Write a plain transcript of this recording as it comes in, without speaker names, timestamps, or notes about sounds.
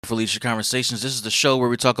For Leadership Conversations. This is the show where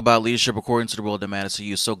we talk about leadership according to the world that matters to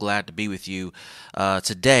you. So glad to be with you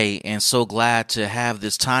today, and so glad to have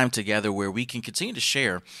this time together where we can continue to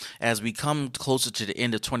share as we come closer to the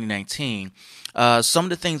end of 2019. Some of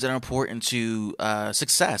the things that are important to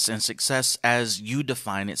success, and success as you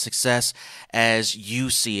define it, success as you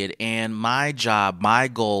see it. And my job, my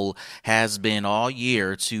goal has been all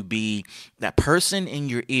year to be that person in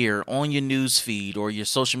your ear on your news feed or your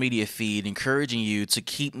social media feed, encouraging you to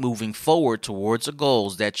keep moving forward towards the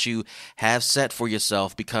goals that you have set for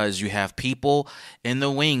yourself, because you have people in the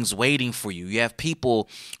wings waiting for you. You have people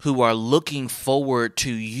who are looking forward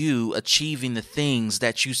to you achieving the things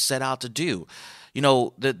that you set out to do. You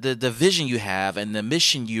know, the vision you have and the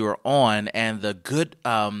mission you're on, and the good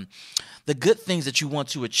things that you want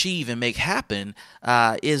to achieve and make happen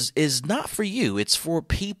is not for you. It's for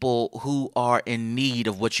people who are in need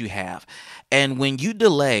of what you have. And when you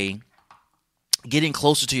delay getting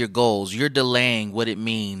closer to your goals, you're delaying what it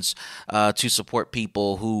means to support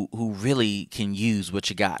people who really can use what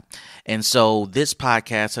you got. And so this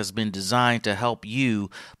podcast has been designed to help you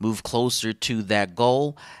move closer to that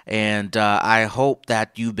goal. And I hope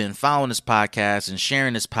that you've been following this podcast and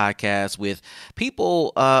sharing this podcast with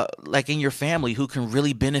people like in your family who can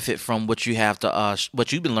really benefit from what you have to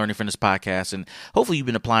what you've been learning from this podcast, and hopefully you've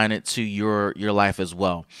been applying it to your life as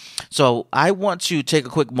well. So I want to take a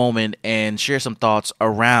quick moment and share some thoughts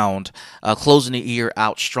around closing the year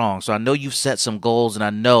out strong. So I know you've set some goals, and I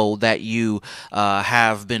know that you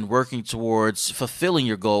have been working towards fulfilling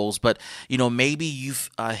your goals, but maybe you've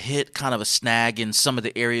hit kind of a snag in some of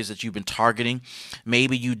the areas that you've been targeting.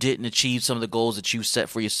 Maybe you didn't achieve some of the goals that you set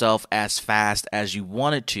for yourself as fast as you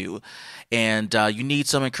wanted to, and you need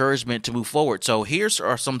some encouragement to move forward. So here's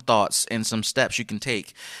are some thoughts and some steps you can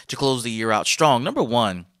take to close the year out strong. Number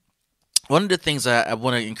one of the things I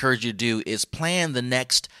want to encourage you to do is plan the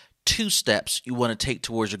next 2 steps you want to take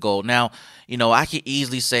towards your goal. Now, I could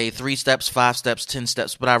easily say 3 steps, 5 steps, 10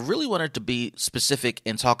 steps, but I really wanted to be specific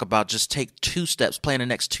and talk about just take 2 steps, plan the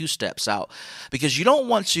next 2 steps out, because you don't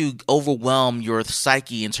want to overwhelm your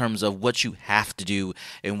psyche in terms of what you have to do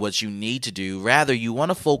and what you need to do. Rather, you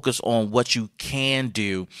want to focus on what you can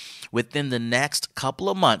do within the next couple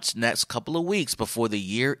of months, next couple of weeks before the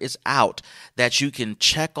year is out, that you can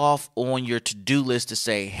check off on your to-do list to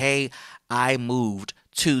say, hey, I moved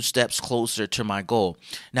 2 steps closer to my goal.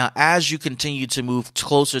 Now, as you continue to move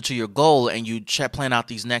closer to your goal and you plan out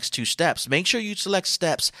these next 2 steps, make sure you select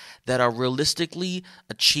steps that are realistically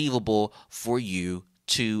achievable for you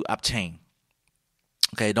to obtain.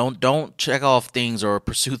 Okay, don't check off things or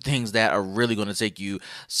pursue things that are really going to take you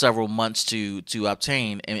several months to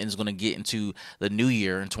obtain, and it's going to get into the new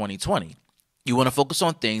year in 2020. You want to focus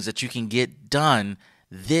on things that you can get done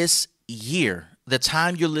this year. The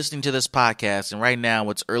time you're listening to this podcast, and right now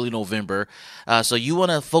it's early November, so you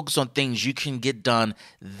want to focus on things you can get done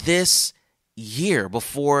this year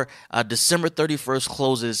before December 31st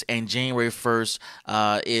closes and January 1st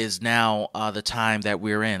is now the time that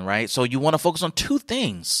we're in, right? So you want to focus on 2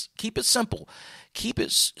 things. Keep it simple. Keep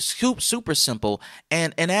it super simple.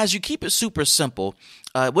 And as you keep it super simple,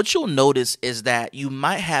 what you'll notice is that you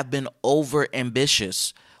might have been over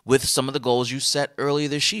ambitious with some of the goals you set earlier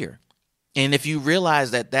this year. And if you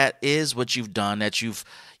realize that that is what you've done, that you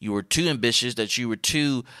were too ambitious, that you were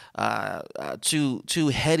too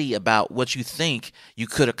heady about what you think you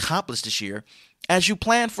could accomplish this year, as you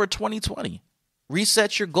plan for 2020,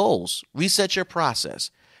 reset your goals, reset your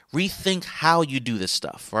process. Rethink how you do this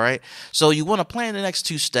stuff, all right? So you want to plan the next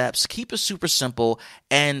 2 steps, keep it super simple,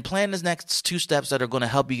 and plan the next 2 steps that are going to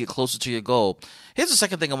help you get closer to your goal. Here's the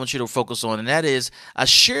second thing I want you to focus on, and that is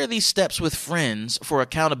share these steps with friends for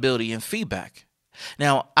accountability and feedback.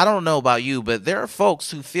 Now, I don't know about you, but there are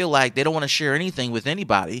folks who feel like they don't want to share anything with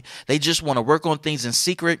anybody. They just want to work on things in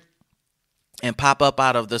secret and pop up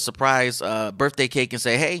out of the surprise birthday cake and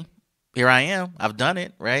say, hey, here I am. I've done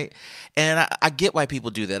it, right? And I get why people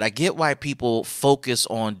do that. I get why people focus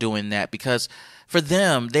on doing that, because for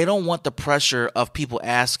them, they don't want the pressure of people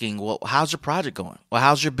asking, well, how's your project going? Or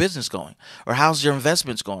how's your business going? Or how's your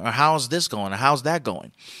investments going? Or how's this going? Or how's that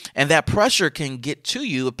going? And that pressure can get to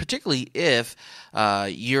you, particularly if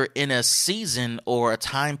you're in a season or a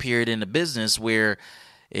time period in the business where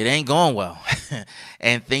it ain't going well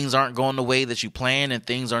and things aren't going the way that you planned and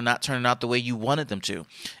things are not turning out the way you wanted them to.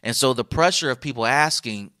 And so the pressure of people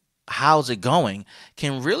asking, how's it going,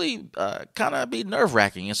 can really kind of be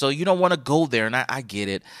nerve-wracking. And so you don't want to go there, and I get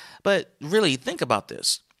it. But really, think about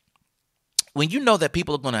this. When you know that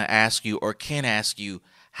people are going to ask you or can ask you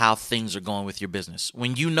how things are going with your business,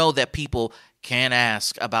 when you know that people can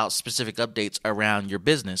ask about specific updates around your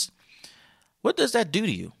business, What does that do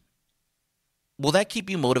to you? Will that keep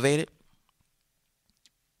you motivated?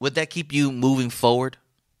 Would that keep you moving forward?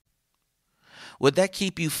 Would that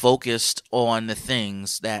keep you focused on the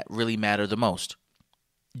things that really matter the most?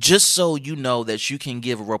 Just so you know that you can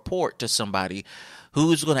give a report to somebody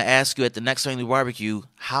who's going to ask you at the next family barbecue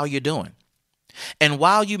how you're doing. And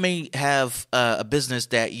while you may have a business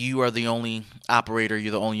that you are the only operator,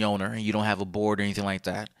 you're the only owner, and you don't have a board or anything like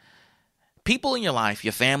that, people in your life,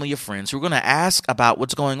 your family, your friends who are going to ask about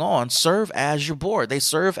what's going on serve as your board. They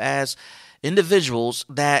serve as individuals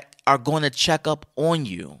that are going to check up on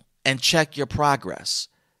you and check your progress.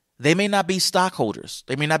 They may not be stockholders.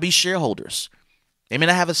 They may not be shareholders. They may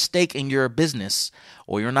not have a stake in your business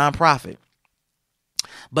or your nonprofit.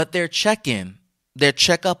 But their check-in, their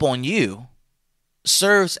check-up on you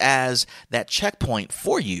serves as that checkpoint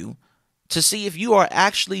for you to see if you are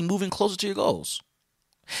actually moving closer to your goals.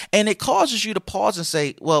 And it causes you to pause and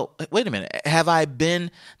say, well, wait a minute. Have I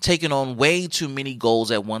been taking on way too many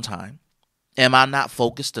goals at one time? Am I not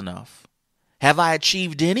focused enough? Have I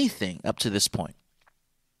achieved anything up to this point?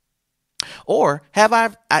 Or have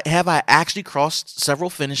I actually crossed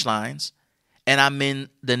several finish lines and I'm in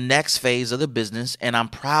the next phase of the business and I'm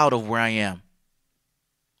proud of where I am?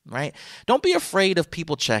 Right? Don't be afraid of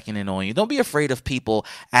people checking in on you. Don't be afraid of people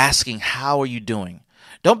asking, how are you doing?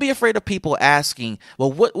 Don't be afraid of people asking,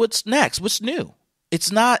 well, what's next? What's new?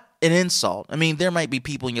 It's not an insult. I mean, there might be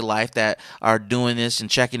people in your life that are doing this and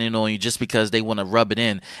checking in on you just because they want to rub it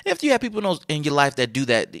in. If you have people in your life that do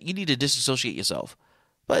that, you need to disassociate yourself.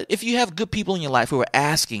 But if you have good people in your life who are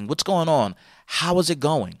asking, what's going on? How is it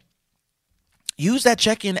going? Use that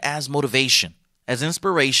check-in as motivation, as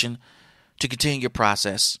inspiration to continue your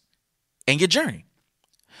process and your journey.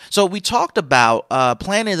 So we talked about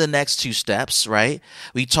planning the next two steps, right?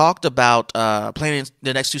 We talked about planning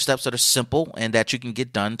the next two steps that are simple and that you can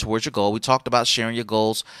get done towards your goal. We talked about sharing your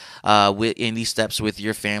goals in these steps with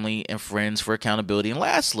your family and friends for accountability. And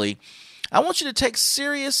lastly, I want you to take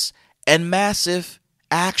serious and massive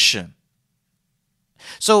action.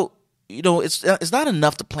 So, it's not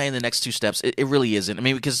enough to plan the next two steps. It really isn't. I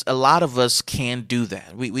mean, because a lot of us can do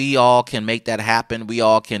that. We all can make that happen. We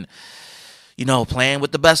all can plan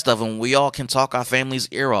with the best of them. We all can talk our family's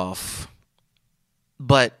ear off.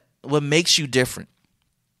 But what makes you different,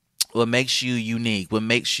 what makes you unique, what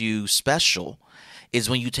makes you special is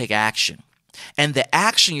when you take action. And the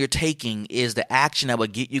action you're taking is the action that will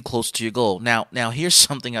get you close to your goal. Now here's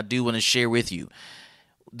something I do want to share with you.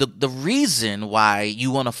 The reason why you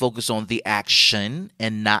want to focus on the action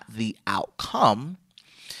and not the outcome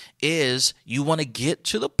is you want to get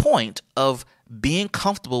to the point of being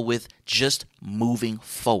comfortable with just moving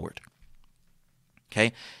forward.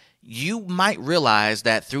 Okay? You might realize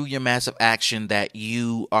that through your massive action that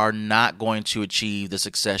you are not going to achieve the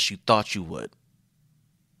success you thought you would.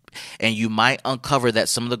 And you might uncover that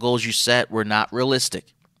some of the goals you set were not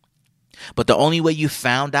realistic. But the only way you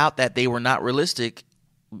found out that they were not realistic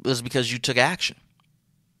was because you took action.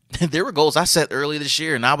 There were goals I set earlier this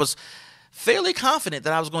year, and I was fairly confident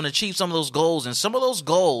that I was going to achieve some of those goals. And some of those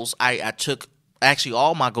goals I took, actually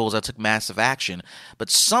all my goals, I took massive action. But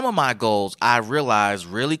some of my goals I realized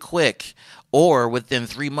really quick or within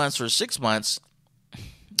 3 months or 6 months,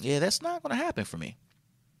 yeah, that's not going to happen for me.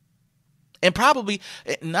 And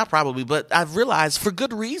but I've realized for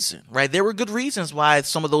good reason, right? There were good reasons why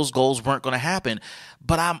some of those goals weren't going to happen.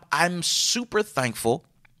 But I'm super thankful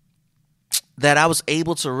that I was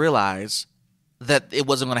able to realize that it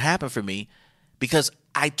wasn't going to happen for me because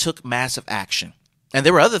I took massive action. And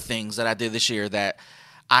there were other things that I did this year that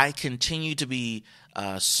I continue to be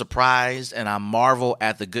surprised, and I marvel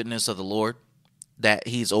at the goodness of the Lord, that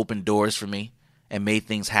he's opened doors for me and made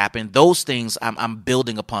things happen. Those things I'm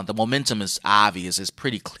building upon. The momentum is obvious. It's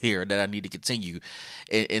pretty clear that I need to continue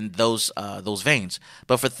in those veins.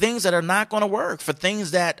 But for things that are not going to work, for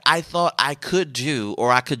things that I thought I could do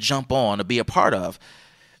or I could jump on to be a part of,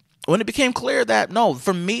 when it became clear that no,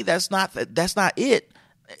 for me that's not it,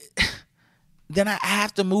 then I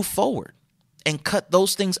have to move forward and cut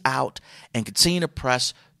those things out and continue to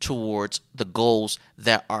press towards the goals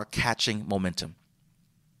that are catching momentum.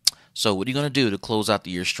 So what are you going to do to close out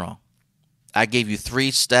the year strong? I gave you 3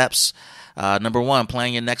 steps. Number 1,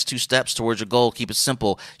 plan your next 2 steps towards your goal. Keep it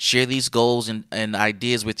simple. Share these goals and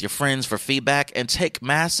ideas with your friends for feedback and take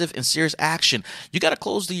massive and serious action. You got to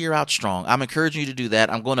close the year out strong. I'm encouraging you to do that.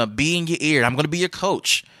 I'm going to be in your ear. I'm going to be your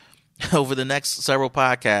coach over the next several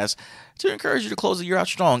podcasts to encourage you to close the year out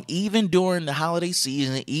strong. Even during the holiday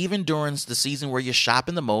season, even during the season where you're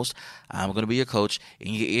shopping the most, I'm going to be your coach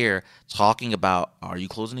in your ear talking about, are you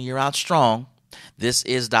closing the year out strong? This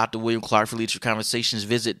is Dr. William Clark for Leadership Conversations.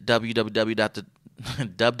 Visit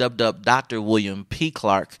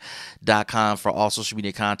www.drwilliampclark.com for all social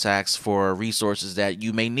media contacts, for resources that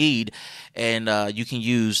you may need and you can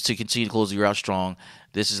use to continue to close the year out strong.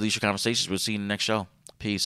 This is Leadership Conversations. We'll see you in the next show.